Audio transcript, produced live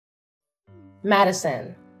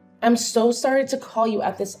Madison, I'm so sorry to call you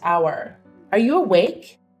at this hour. Are you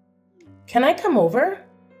awake? Can I come over?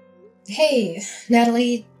 Hey,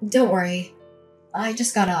 Natalie, don't worry. I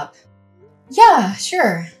just got up. Yeah,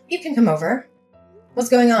 sure. You can come over. What's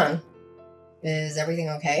going on? Is everything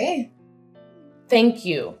okay? Thank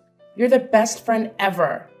you. You're the best friend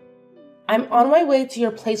ever. I'm on my way to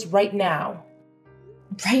your place right now.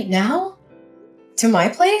 Right now? To my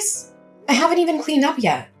place? I haven't even cleaned up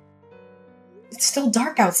yet. It's still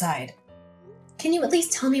dark outside. Can you at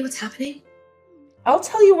least tell me what's happening? I'll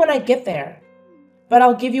tell you when I get there, but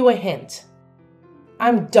I'll give you a hint.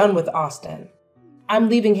 I'm done with Austin. I'm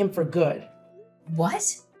leaving him for good.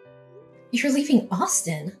 What? You're leaving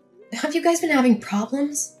Austin? Have you guys been having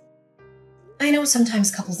problems? I know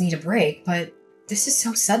sometimes couples need a break, but this is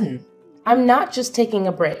so sudden. I'm not just taking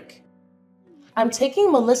a break. I'm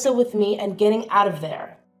taking Melissa with me and getting out of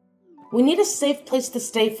there. We need a safe place to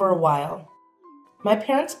stay for a while. My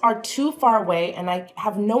parents are too far away and I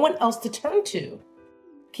have no one else to turn to.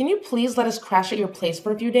 Can you please let us crash at your place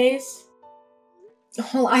for a few days?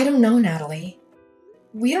 Well, I don't know, Natalie.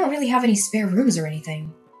 We don't really have any spare rooms or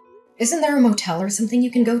anything. Isn't there a motel or something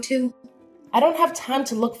you can go to? I don't have time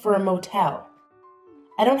to look for a motel.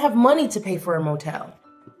 I don't have money to pay for a motel.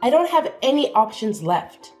 I don't have any options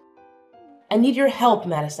left. I need your help,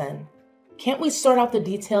 Madison. Can't we sort out the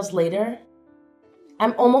details later?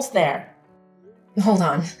 I'm almost there. Hold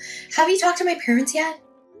on. Have you talked to my parents yet?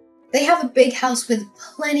 They have a big house with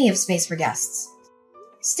plenty of space for guests.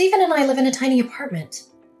 Stephen and I live in a tiny apartment.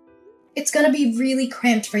 It's gonna be really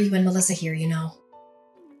cramped for you and Melissa here, you know.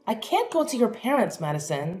 I can't go to your parents,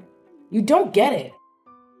 Madison. You don't get it.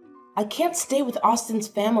 I can't stay with Austin's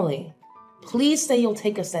family. Please say you'll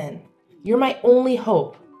take us in. You're my only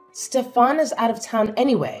hope. Stefan is out of town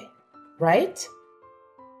anyway, right?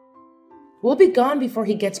 We'll be gone before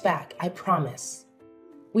he gets back, I promise.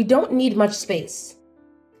 We don't need much space.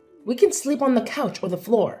 We can sleep on the couch or the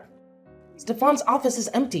floor. Stefan's office is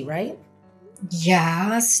empty, right?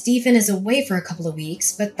 Yeah, Stephen is away for a couple of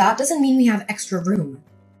weeks, but that doesn't mean we have extra room.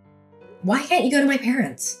 Why can't you go to my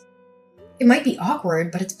parents? It might be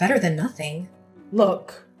awkward, but it's better than nothing.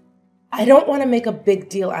 Look, I don't want to make a big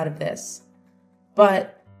deal out of this,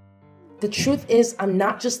 but the truth is I'm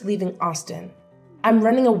not just leaving Austin. I'm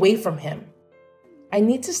running away from him. I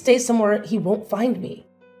need to stay somewhere he won't find me.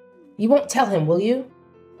 You won't tell him, will you?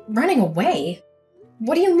 Running away?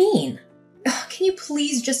 What do you mean? Ugh, can you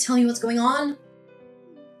please just tell me what's going on?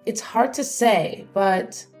 It's hard to say,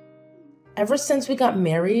 but ever since we got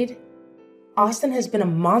married, Austin has been a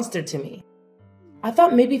monster to me. I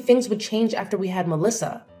thought maybe things would change after we had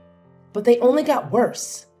Melissa, but they only got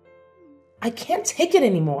worse. I can't take it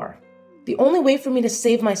anymore. The only way for me to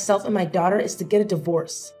save myself and my daughter is to get a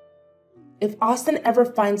divorce. If Austin ever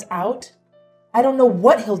finds out, I don't know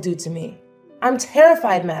what he'll do to me. I'm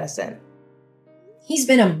terrified, Madison. He's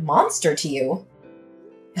been a monster to you?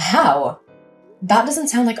 How? That doesn't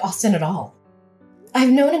sound like Austin at all.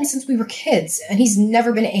 I've known him since we were kids, and he's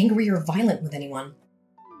never been angry or violent with anyone.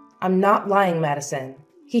 I'm not lying, Madison.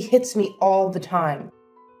 He hits me all the time.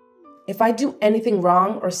 If I do anything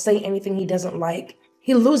wrong or say anything he doesn't like,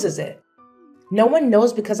 he loses it. No one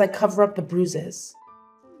knows because I cover up the bruises.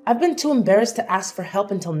 I've been too embarrassed to ask for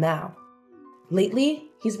help until now. Lately,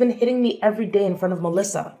 he's been hitting me every day in front of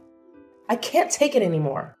Melissa. I can't take it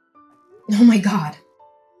anymore. Oh my god.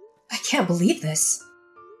 I can't believe this.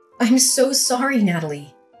 I'm so sorry,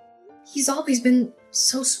 Natalie. He's always been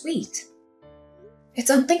so sweet. It's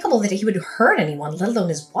unthinkable that he would hurt anyone, let alone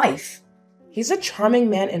his wife. He's a charming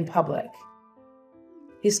man in public.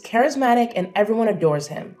 He's charismatic and everyone adores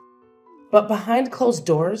him. But behind closed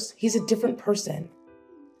doors, he's a different person.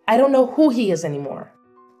 I don't know who he is anymore.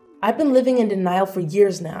 I've been living in denial for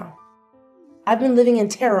years now. I've been living in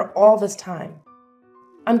terror all this time.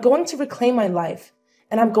 I'm going to reclaim my life,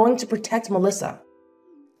 and I'm going to protect Melissa.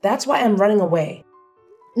 That's why I'm running away.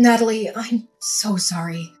 Natalie, I'm so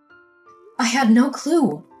sorry. I had no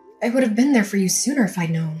clue. I would have been there for you sooner if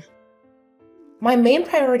I'd known. My main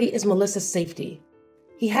priority is Melissa's safety.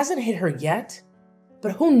 He hasn't hit her yet,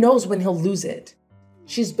 but who knows when he'll lose it.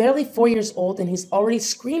 She's barely 4 years old and he's already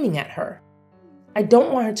screaming at her. I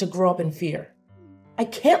don't want her to grow up in fear. I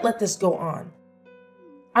can't let this go on.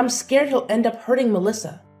 I'm scared he'll end up hurting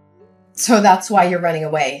Melissa. So that's why you're running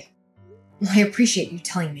away. I appreciate you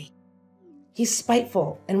telling me. He's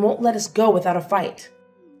spiteful and won't let us go without a fight.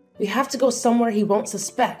 We have to go somewhere he won't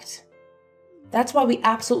suspect. That's why we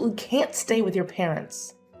absolutely can't stay with your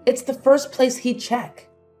parents. It's the first place he'd check.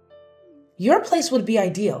 Your place would be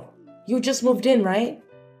ideal. You just moved in, right?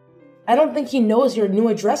 I don't think he knows your new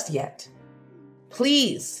address yet.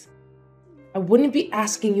 Please. I wouldn't be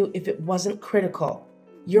asking you if it wasn't critical.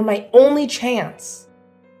 You're my only chance.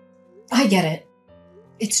 I get it.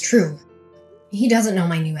 It's true. He doesn't know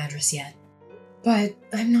my new address yet. But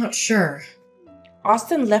I'm not sure.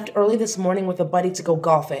 Austin left early this morning with a buddy to go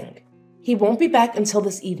golfing. He won't be back until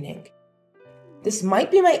this evening. This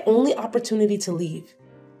might be my only opportunity to leave.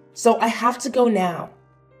 So I have to go now.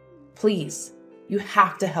 Please, you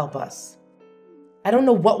have to help us. I don't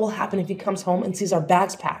know what will happen if he comes home and sees our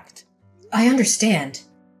bags packed. I understand.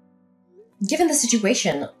 Given the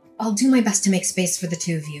situation, I'll do my best to make space for the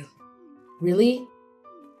two of you. Really?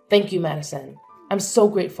 Thank you, Madison. I'm so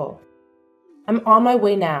grateful. I'm on my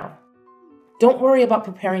way now. Don't worry about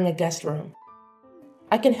preparing a guest room.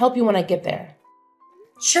 I can help you when I get there.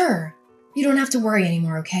 Sure. You don't have to worry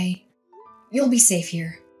anymore, okay? You'll be safe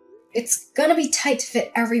here. It's gonna be tight to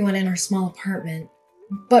fit everyone in our small apartment,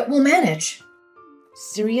 but we'll manage.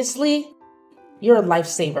 Seriously? You're a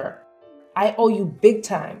lifesaver. I owe you big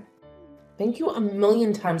time. Thank you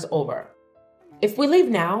 1,000,000 times over. If we leave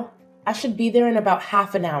now, I should be there in about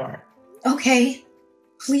half an hour. Okay.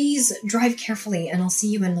 Please drive carefully and I'll see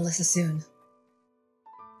you and Melissa soon.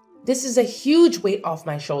 This is a huge weight off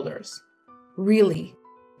my shoulders. Really.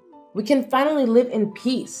 We can finally live in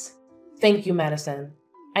peace. Thank you, Madison.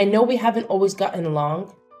 I know we haven't always gotten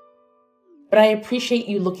along, but I appreciate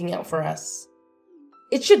you looking out for us.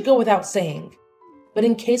 It should go without saying, but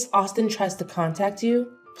in case Austin tries to contact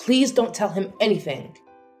you, please don't tell him anything.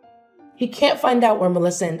 He can't find out where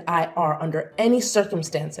Melissa and I are under any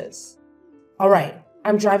circumstances. All right,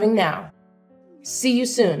 I'm driving now. See you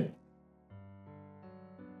soon.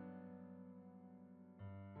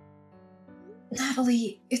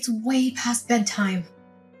 Natalie, it's way past bedtime.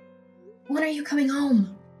 When are you coming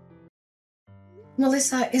home?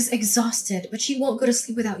 Melissa is exhausted, but she won't go to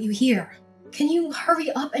sleep without you here. Can you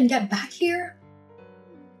hurry up and get back here?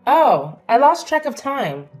 Oh, I lost track of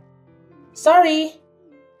time. Sorry.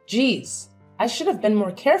 Geez, I should have been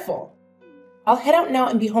more careful. I'll head out now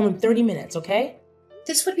and be home in 30 minutes, okay?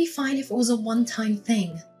 This would be fine if it was a one-time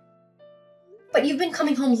thing. But you've been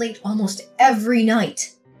coming home late almost every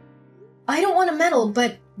night. I don't want to meddle,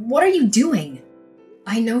 but what are you doing?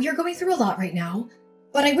 I know you're going through a lot right now,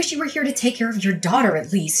 but I wish you were here to take care of your daughter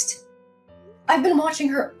at least. I've been watching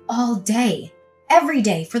her all day, every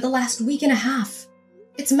day for the last week and a half.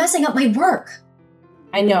 It's messing up my work.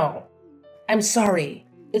 I know. I'm sorry.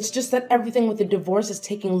 It's just that everything with the divorce is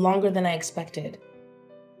taking longer than I expected.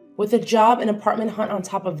 With a job and apartment hunt on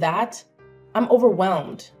top of that, I'm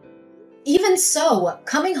overwhelmed. Even so,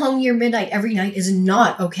 coming home near midnight every night is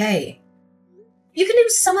not okay. You can do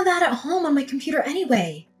some of that at home on my computer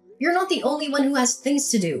anyway. You're not the only one who has things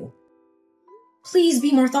to do. Please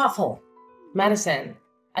be more thoughtful. Madison,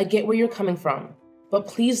 I get where you're coming from, but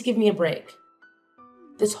please give me a break.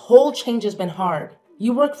 This whole change has been hard.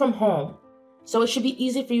 You work from home, so it should be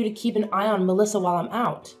easy for you to keep an eye on Melissa while I'm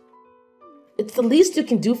out. It's the least you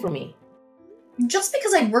can do for me. Just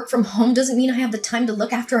because I work from home doesn't mean I have the time to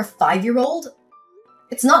look after a 5-year-old.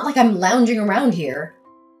 It's not like I'm lounging around here.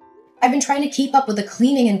 I've been trying to keep up with the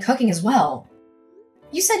cleaning and cooking as well.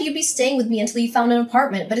 You said you'd be staying with me until you found an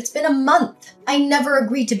apartment, but it's been a month. I never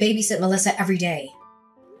agreed to babysit Melissa every day.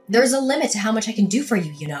 There's a limit to how much I can do for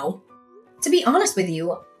you, you know. To be honest with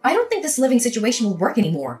you, I don't think this living situation will work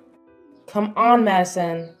anymore. Come on,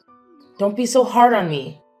 Madison. Don't be so hard on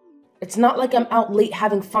me. It's not like I'm out late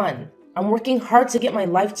having fun. I'm working hard to get my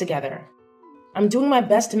life together. I'm doing my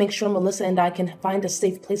best to make sure Melissa and I can find a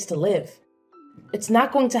safe place to live. It's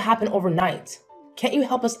not going to happen overnight. Can't you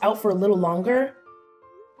help us out for a little longer?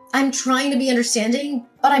 I'm trying to be understanding,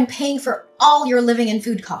 but I'm paying for all your living and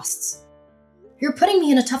food costs. You're putting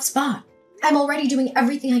me in a tough spot. I'm already doing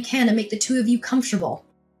everything I can to make the two of you comfortable.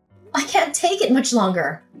 I can't take it much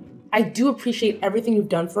longer. I do appreciate everything you've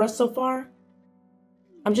done for us so far.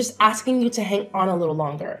 I'm just asking you to hang on a little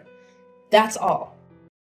longer. That's all.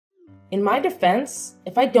 In my defense,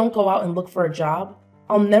 if I don't go out and look for a job,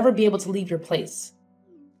 I'll never be able to leave your place.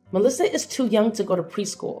 Melissa is too young to go to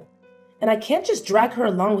preschool, and I can't just drag her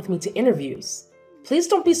along with me to interviews. Please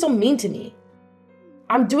don't be so mean to me.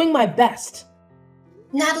 I'm doing my best.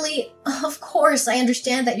 Natalie, of course I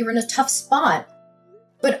understand that you're in a tough spot.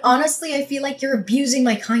 But honestly, I feel like you're abusing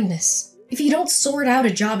my kindness. If you don't sort out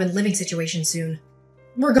a job and living situation soon,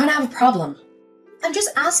 we're gonna have a problem. I'm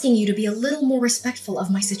just asking you to be a little more respectful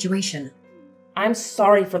of my situation. I'm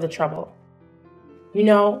sorry for the trouble. You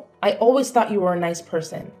know, I always thought you were a nice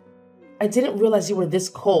person. I didn't realize you were this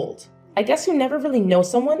cold. I guess you never really know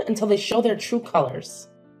someone until they show their true colors.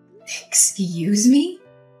 Excuse me?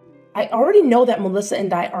 I already know that Melissa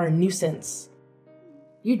and I are a nuisance.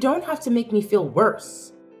 You don't have to make me feel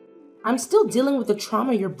worse. I'm still dealing with the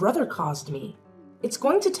trauma your brother caused me. It's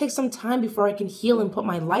going to take some time before I can heal and put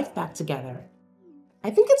my life back together. I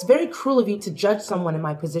think it's very cruel of you to judge someone in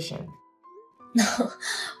my position.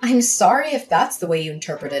 I'm sorry if that's the way you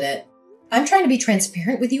interpreted it. I'm trying to be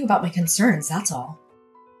transparent with you about my concerns, that's all.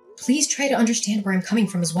 Please try to understand where I'm coming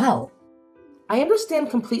from as well. I understand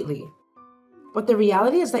completely. But the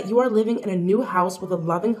reality is that you are living in a new house with a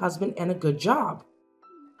loving husband and a good job.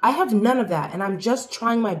 I have none of that, and I'm just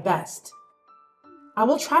trying my best. I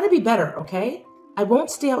will try to be better, okay? I won't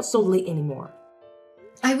stay out so late anymore.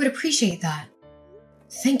 I would appreciate that.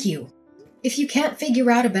 Thank you. If you can't figure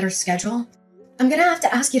out a better schedule, I'm gonna have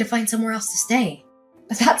to ask you to find somewhere else to stay.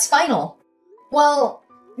 But that's final. Well,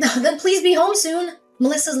 then please be home soon.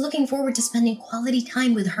 Melissa's looking forward to spending quality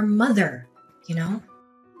time with her mother, you know?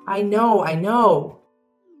 I know.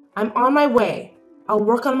 I'm on my way. I'll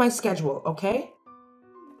work on my schedule, okay?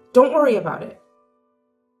 Don't worry about it.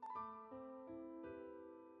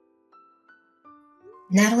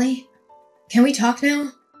 Natalie, can we talk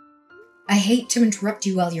now? I hate to interrupt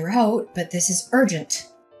you while you're out, but this is urgent.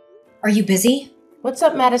 Are you busy? What's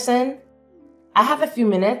up, Madison? I have a few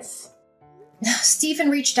minutes. Stephen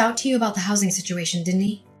reached out to you about the housing situation, didn't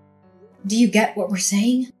he? Do you get what we're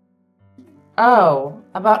saying? Oh,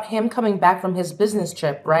 about him coming back from his business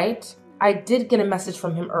trip, right? I did get a message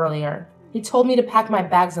from him earlier. He told me to pack my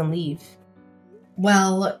bags and leave.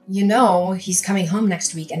 Well, you know, he's coming home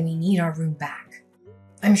next week and we need our room back.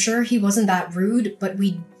 I'm sure he wasn't that rude, but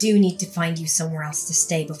we do need to find you somewhere else to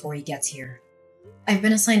stay before he gets here. I've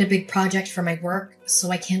been assigned a big project for my work,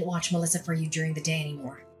 so I can't watch Melissa for you during the day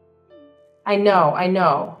anymore. I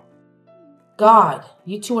know. God,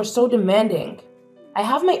 you two are so demanding. I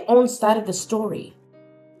have my own side of the story.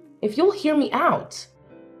 If you'll hear me out.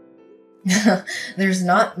 There's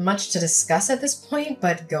not much to discuss at this point,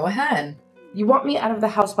 but go ahead. You want me out of the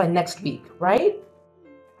house by next week, right?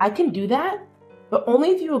 I can do that, but only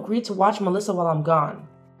if you agree to watch Melissa while I'm gone.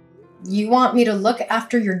 You want me to look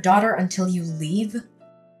after your daughter until you leave?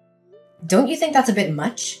 Don't you think that's a bit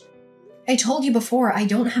much? I told you before, I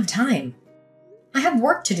don't have time. I have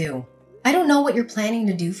work to do. I don't know what you're planning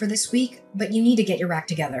to do for this week, but you need to get your act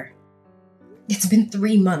together. It's been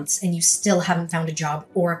 3 months and you still haven't found a job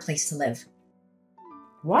or a place to live.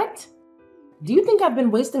 What? Do you think I've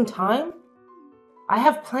been wasting time? I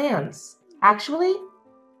have plans. Actually,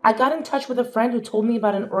 I got in touch with a friend who told me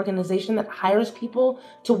about an organization that hires people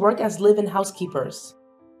to work as live-in housekeepers.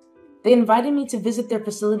 They invited me to visit their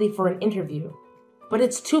facility for an interview, but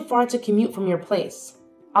it's too far to commute from your place.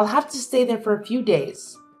 I'll have to stay there for a few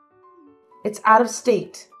days. It's out of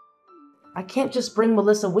state. I can't just bring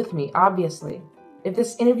Melissa with me, obviously. If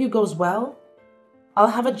this interview goes well, I'll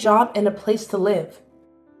have a job and a place to live.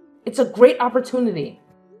 It's a great opportunity.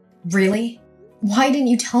 Really? Why didn't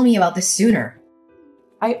you tell me about this sooner?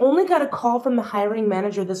 I only got a call from the hiring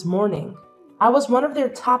manager this morning. I was one of their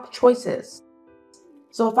top choices.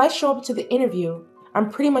 So if I show up to the interview, I'm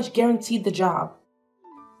pretty much guaranteed the job.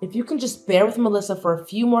 If you can just bear with Melissa for a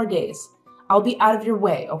few more days, I'll be out of your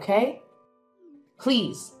way, okay?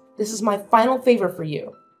 Please, this is my final favor for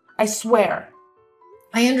you. I swear.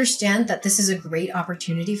 I understand that this is a great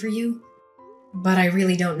opportunity for you, but I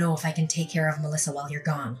really don't know if I can take care of Melissa while you're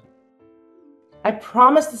gone. I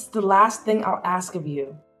promise this is the last thing I'll ask of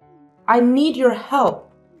you. I need your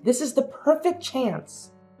help. This is the perfect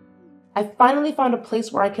chance. I finally found a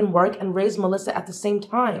place where I can work and raise Melissa at the same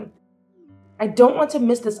time. I don't want to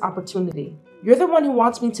miss this opportunity. You're the one who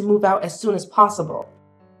wants me to move out as soon as possible.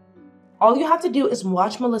 All you have to do is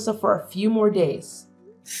watch Melissa for a few more days.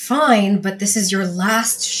 Fine, but this is your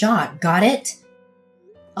last shot, got it?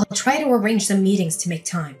 I'll try to arrange some meetings to make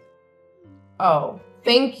time. Oh,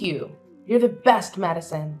 thank you. You're the best,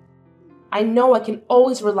 Madison. I know I can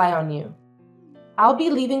always rely on you. I'll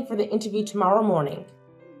be leaving for the interview tomorrow morning.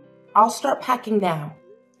 I'll start packing now.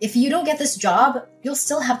 If you don't get this job, you'll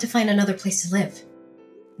still have to find another place to live.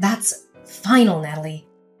 That's final, Natalie.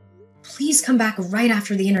 Please come back right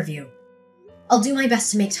after the interview. I'll do my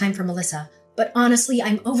best to make time for Melissa, but honestly,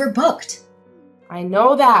 I'm overbooked. I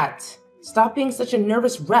know that. Stop being such a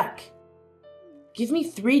nervous wreck. Give me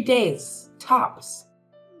 3 days, tops.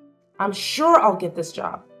 I'm sure I'll get this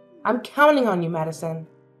job. I'm counting on you, Madison.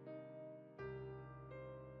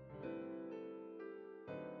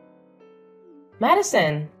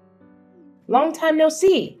 Madison, long time no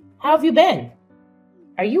see. How have you been?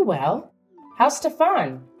 Are you well? How's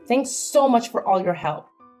Stefan? Thanks so much for all your help.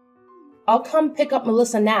 I'll come pick up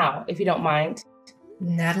Melissa now, if you don't mind.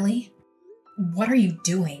 Natalie, what are you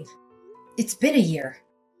doing? It's been a year.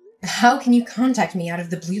 How can you contact me out of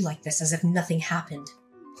the blue like this as if nothing happened?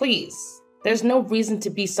 Please, There's no reason to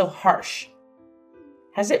be so harsh.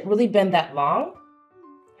 Has it really been that long?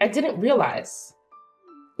 I didn't realize.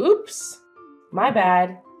 Oops, my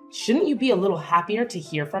bad. Shouldn't you be a little happier to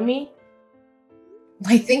hear from me?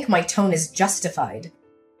 I think my tone is justified.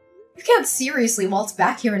 You can't seriously waltz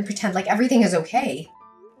back here and pretend like everything is okay.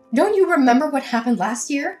 Don't you remember what happened last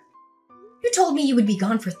year? You told me you would be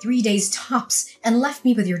gone for 3 days tops and left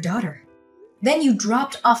me with your daughter. Then you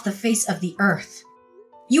dropped off the face of the earth.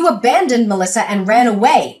 You abandoned Melissa and ran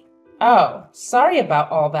away. Oh, sorry about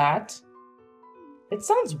all that. It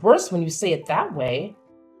sounds worse when you say it that way.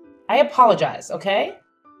 I apologize, okay?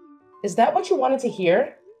 Is that what you wanted to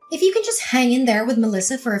hear? If you can just hang in there with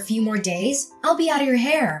Melissa for a few more days, I'll be out of your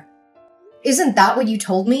hair. Isn't that what you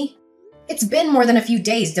told me? It's been more than a few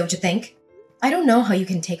days, don't you think? I don't know how you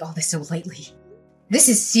can take all this so lightly. This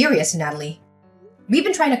is serious, Natalie. We've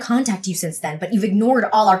been trying to contact you since then, but you've ignored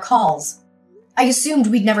all our calls. I assumed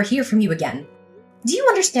we'd never hear from you again. Do you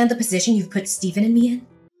understand the position you've put Stephen and me in?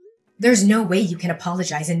 There's no way you can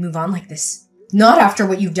apologize and move on like this. Not after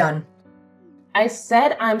what you've done. I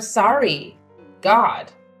said I'm sorry.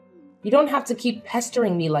 God. You don't have to keep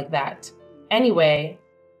pestering me like that. Anyway,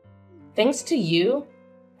 thanks to you,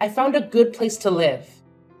 I found a good place to live.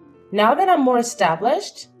 Now that I'm more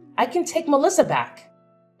established, I can take Melissa back.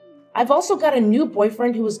 I've also got a new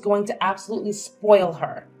boyfriend who is going to absolutely spoil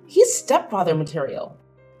her. He's stepfather material.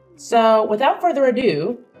 So, without further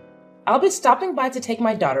ado, I'll be stopping by to take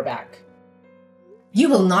my daughter back. You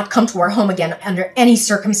will not come to our home again under any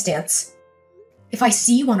circumstance. If I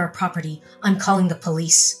see you on our property, I'm calling the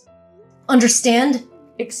police. Understand?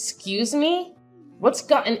 Excuse me? What's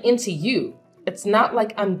gotten into you? It's not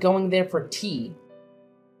like I'm going there for tea.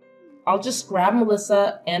 I'll just grab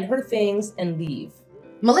Melissa and her things and leave.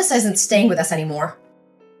 Melissa isn't staying with us anymore.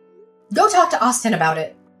 Go talk to Austin about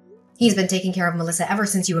it. He's been taking care of Melissa ever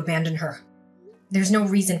since you abandoned her. There's no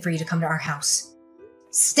reason for you to come to our house.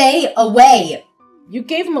 Stay away! You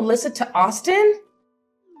gave Melissa to Austin?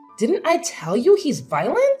 Didn't I tell you he's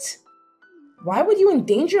violent? Why would you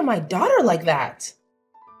endanger my daughter like that?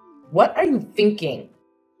 What are you thinking?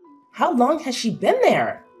 How long has she been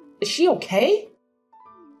there? Is she okay?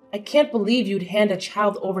 I can't believe you'd hand a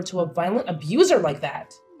child over to a violent abuser like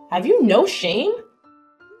that. Have you no shame?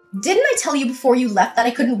 Didn't I tell you before you left that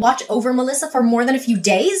I couldn't watch over Melissa for more than a few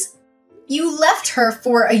days? You left her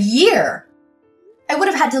for a year. I would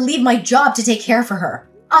have had to leave my job to take care for her.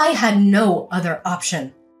 I had no other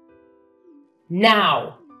option.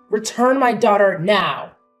 Now! Return my daughter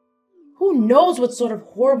now! Who knows what sort of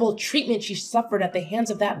horrible treatment she suffered at the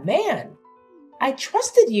hands of that man? I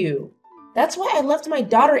trusted you. That's why I left my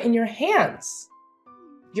daughter in your hands.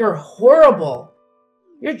 You're horrible.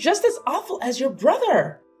 You're just as awful as your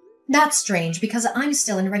brother. That's strange because I'm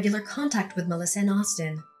still in regular contact with Melissa and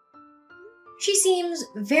Austin. She seems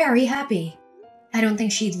very happy. I don't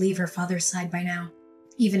think she'd leave her father's side by now,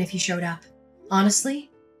 even if he showed up.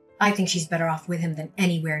 Honestly, I think she's better off with him than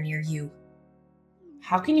anywhere near you.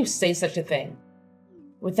 How can you say such a thing?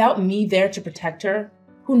 Without me there to protect her,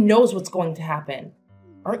 who knows what's going to happen?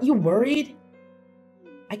 Aren't you worried?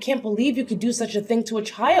 I can't believe you could do such a thing to a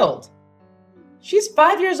child. She's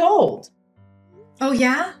 5 years old. Oh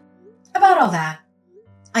yeah? About all that.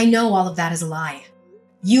 I know all of that is a lie.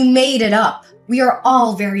 You made it up. We are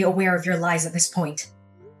all very aware of your lies at this point.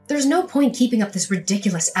 There's no point keeping up this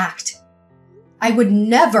ridiculous act. I would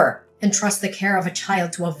never entrust the care of a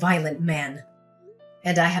child to a violent man.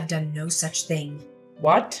 And I have done no such thing.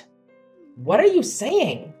 What? What are you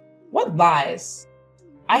saying? What lies?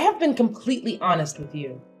 I have been completely honest with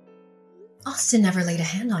you. Austin never laid a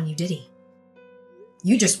hand on you, did he?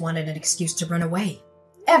 You just wanted an excuse to run away.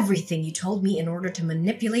 Everything you told me in order to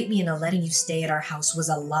manipulate me into letting you stay at our house was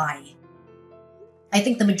a lie. I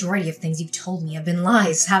think the majority of things you've told me have been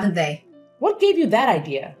lies, haven't they? What gave you that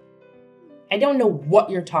idea? I don't know what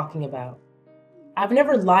you're talking about. I've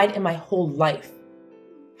never lied in my whole life.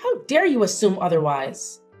 How dare you assume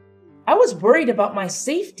otherwise? I was worried about my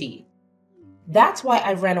safety. That's why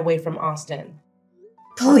I ran away from Austin.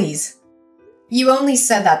 Please. You only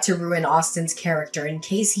said that to ruin Austin's character in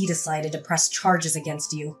case he decided to press charges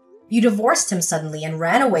against you. You divorced him suddenly and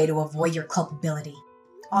ran away to avoid your culpability.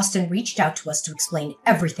 Austin reached out to us to explain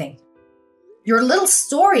everything. Your little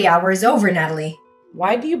story hour is over, Natalie.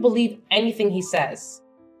 Why do you believe anything he says?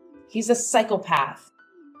 He's a psychopath.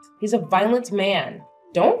 He's a violent man.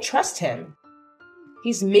 Don't trust him.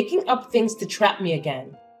 He's making up things to trap me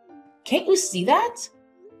again. Can't you see that?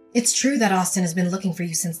 It's true that Austin has been looking for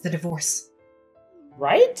you since the divorce.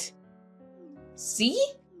 Right? See?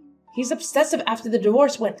 He's obsessive after the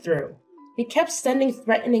divorce went through. He kept sending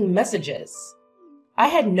threatening messages. I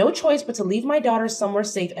had no choice but to leave my daughter somewhere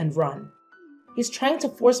safe and run. He's trying to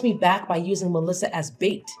force me back by using Melissa as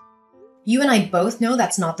bait. You and I both know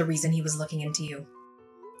that's not the reason he was looking into you.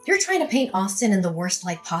 You're trying to paint Austin in the worst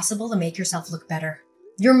light possible to make yourself look better.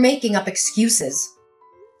 You're making up excuses.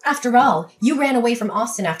 After all, you ran away from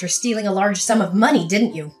Austin after stealing a large sum of money,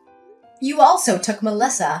 didn't you? You also took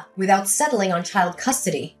Melissa without settling on child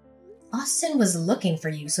custody. Austin was looking for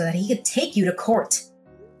you so that he could take you to court.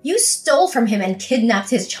 You stole from him and kidnapped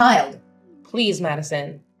his child. Please,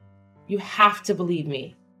 Madison. You have to believe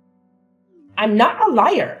me. I'm not a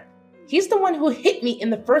liar. He's the one who hit me in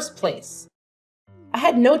the first place. I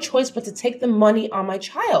had no choice but to take the money on my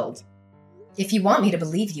child. If you want me to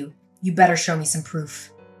believe you, you better show me some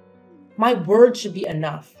proof. My word should be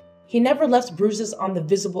enough. He never left bruises on the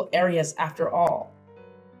visible areas after all.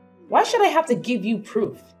 Why should I have to give you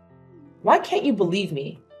proof? Why can't you believe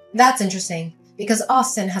me? That's interesting, because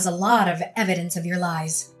Austin has a lot of evidence of your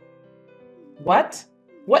lies. What?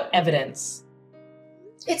 What evidence?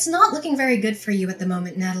 It's not looking very good for you at the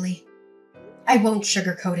moment, Natalie. I won't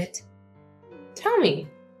sugarcoat it. Tell me,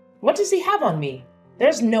 what does he have on me?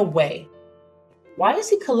 There's no way. Why is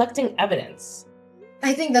he collecting evidence?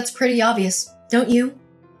 I think that's pretty obvious, don't you?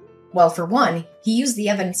 Well, for one, he used the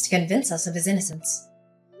evidence to convince us of his innocence.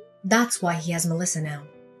 That's why he has Melissa now.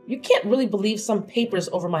 You can't really believe some papers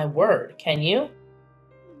over my word, can you?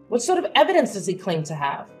 What sort of evidence does he claim to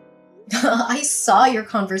have? I saw your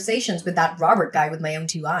conversations with that Robert guy with my own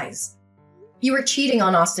two eyes. You were cheating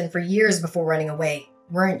on Austin for years before running away,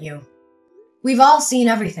 weren't you? We've all seen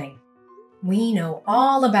everything. We know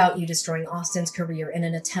all about you destroying Austin's career in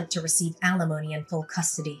an attempt to receive alimony and full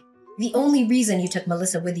custody. The only reason you took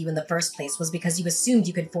Melissa with you in the first place was because you assumed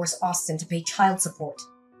you could force Austin to pay child support.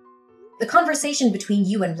 The conversation between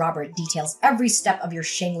you and Robert details every step of your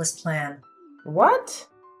shameless plan. What?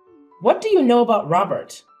 What do you know about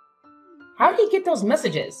Robert? How did he get those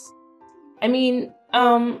messages?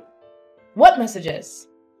 What messages?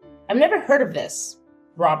 I've never heard of this,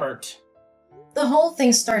 Robert. The whole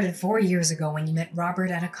thing started 4 years ago when you met Robert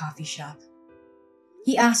at a coffee shop.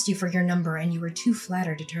 He asked you for your number and you were too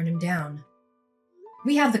flattered to turn him down.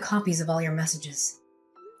 We have the copies of all your messages.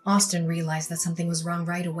 Austin realized that something was wrong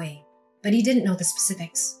right away, but he didn't know the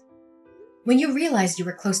specifics. When you realized you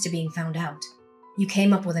were close to being found out, you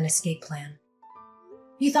came up with an escape plan.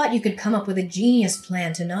 You thought you could come up with a genius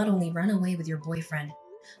plan to not only run away with your boyfriend,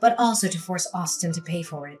 but also to force Austin to pay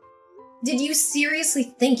for it. Did you seriously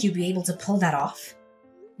think you'd be able to pull that off?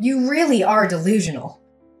 You really are delusional.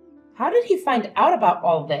 How did he find out about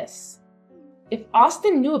all this? If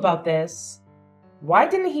Austin knew about this, why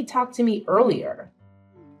didn't he talk to me earlier?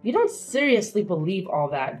 You don't seriously believe all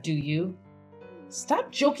that, do you?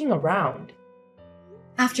 Stop joking around.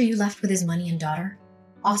 After you left with his money and daughter,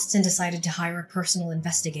 Austin decided to hire a personal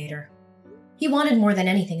investigator. He wanted more than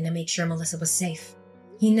anything to make sure Melissa was safe.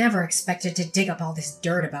 He never expected to dig up all this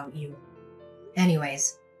dirt about you.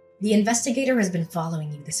 Anyways, the investigator has been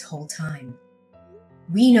following you this whole time.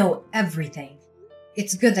 We know everything.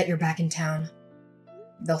 It's good that you're back in town.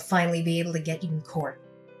 They'll finally be able to get you in court.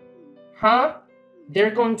 Huh?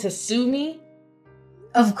 They're going to sue me?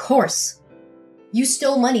 Of course. You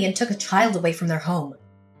stole money and took a child away from their home.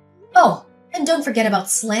 Oh, and don't forget about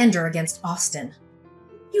slander against Austin.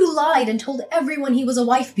 You lied and told everyone he was a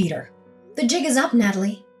wife beater. The jig is up,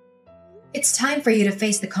 Natalie. It's time for you to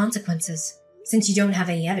face the consequences. Since you don't have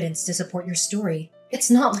any evidence to support your story,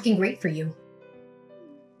 it's not looking great for you.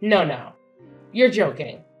 No. You're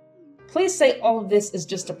joking. Please say all of this is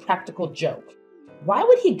just a practical joke. Why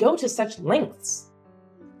would he go to such lengths?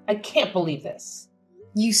 I can't believe this.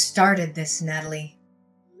 You started this, Natalie.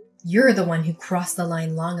 You're the one who crossed the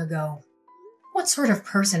line long ago. What sort of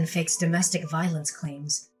person fakes domestic violence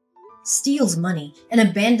claims, steals money, and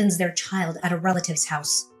abandons their child at a relative's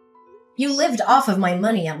house? You lived off of my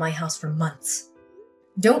money at my house for months.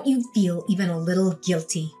 Don't you feel even a little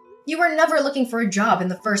guilty? You were never looking for a job in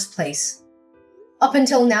the first place. Up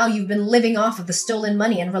until now, you've been living off of the stolen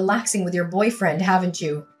money and relaxing with your boyfriend, haven't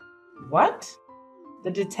you? What?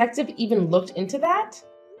 The detective even looked into that?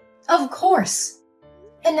 Of course.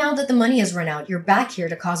 And now that the money has run out, you're back here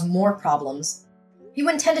to cause more problems. You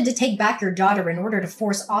intended to take back your daughter in order to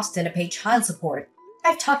force Austin to pay child support.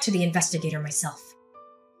 I've talked to the investigator myself.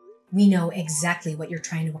 We know exactly what you're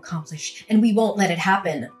trying to accomplish, and we won't let it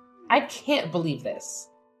happen. I can't believe this.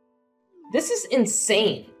 This is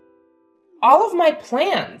insane. All of my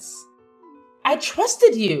plans. I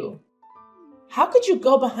trusted you. How could you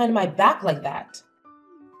go behind my back like that?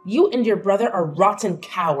 You and your brother are rotten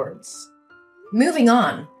cowards. Moving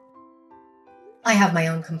on. I have my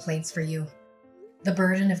own complaints for you. The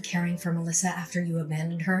burden of caring for Melissa after you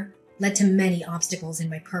abandoned her led to many obstacles in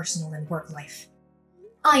my personal and work life.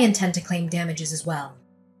 I intend to claim damages as well.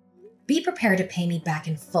 Be prepared to pay me back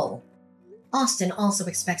in full. Austin also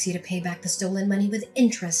expects you to pay back the stolen money with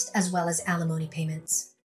interest as well as alimony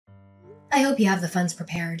payments. I hope you have the funds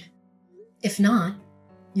prepared. If not,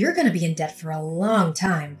 you're going to be in debt for a long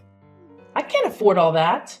time. I can't afford all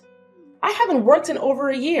that. I haven't worked in over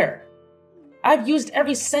a year. I've used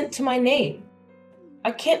every cent to my name.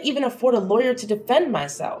 I can't even afford a lawyer to defend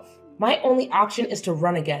myself. My only option is to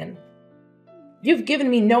run again. You've given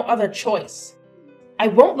me no other choice. I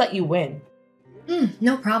won't let you win.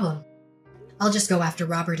 No problem. I'll just go after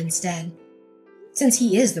Robert instead, since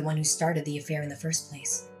he is the one who started the affair in the first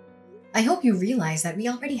place. I hope you realize that we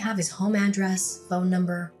already have his home address, phone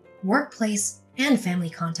number, workplace, and family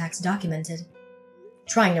contacts documented.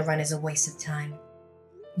 Trying to run is a waste of time.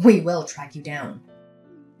 We will track you down.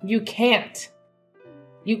 You can't.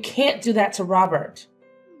 You can't do that to Robert.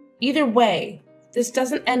 Either way, this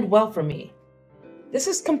doesn't end well for me. This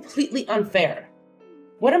is completely unfair.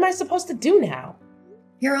 What am I supposed to do now?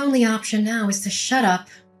 Your only option now is to shut up,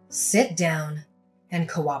 sit down, and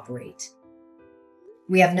cooperate.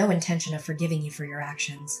 We have no intention of forgiving you for your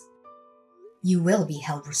actions. You will be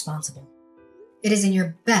held responsible. It is in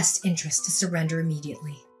your best interest to surrender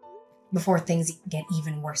immediately, before things get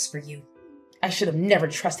even worse for you. I should have never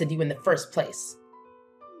trusted you in the first place.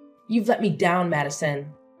 You've let me down,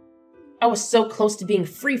 Madison. I was so close to being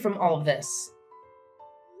free from all of this.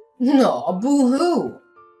 No, boo-hoo!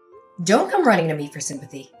 Don't come running to me for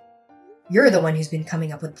sympathy. You're the one who's been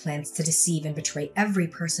coming up with plans to deceive and betray every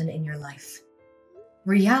person in your life.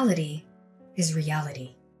 Reality is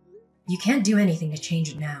reality. You can't do anything to change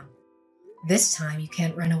it now. This time you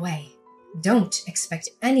can't run away. Don't expect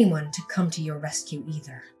anyone to come to your rescue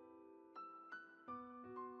either.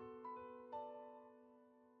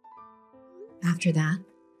 After that,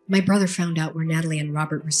 my brother found out where Natalie and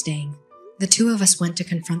Robert were staying. The two of us went to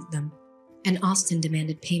confront them, and Austin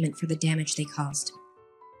demanded payment for the damage they caused.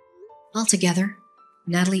 Altogether,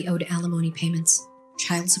 Natalie owed alimony payments,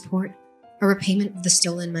 child support, a repayment of the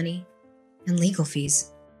stolen money, and legal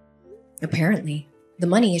fees. Apparently, the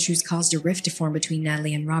money issues caused a rift to form between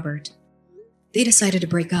Natalie and Robert. They decided to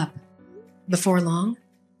break up. Before long,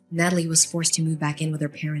 Natalie was forced to move back in with her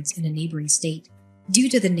parents in a neighboring state due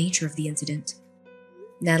to the nature of the incident.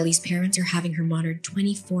 Natalie's parents are having her monitored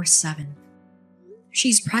 24/7.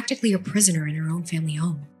 She's practically a prisoner in her own family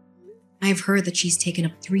home. I've heard that she's taken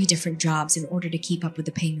up 3 different jobs in order to keep up with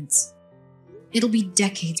the payments. It'll be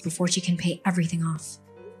decades before she can pay everything off.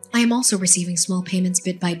 I am also receiving small payments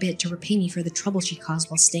bit by bit to repay me for the trouble she caused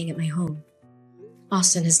while staying at my home.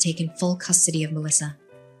 Austin has taken full custody of Melissa,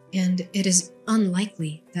 and it is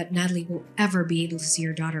unlikely that Natalie will ever be able to see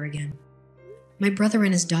her daughter again. My brother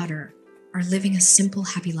and his daughter are living a simple,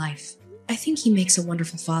 happy life. I think he makes a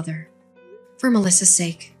wonderful father. For Melissa's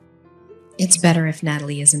sake, it's better if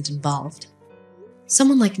Natalie isn't involved.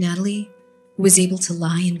 Someone like Natalie, who is able to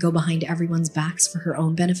lie and go behind everyone's backs for her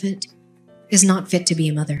own benefit, is not fit to be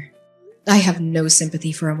a mother. I have no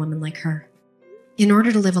sympathy for a woman like her. In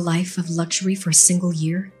order to live a life of luxury for a single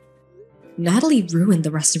year, Natalie ruined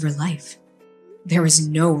the rest of her life. There is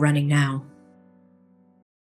no running now.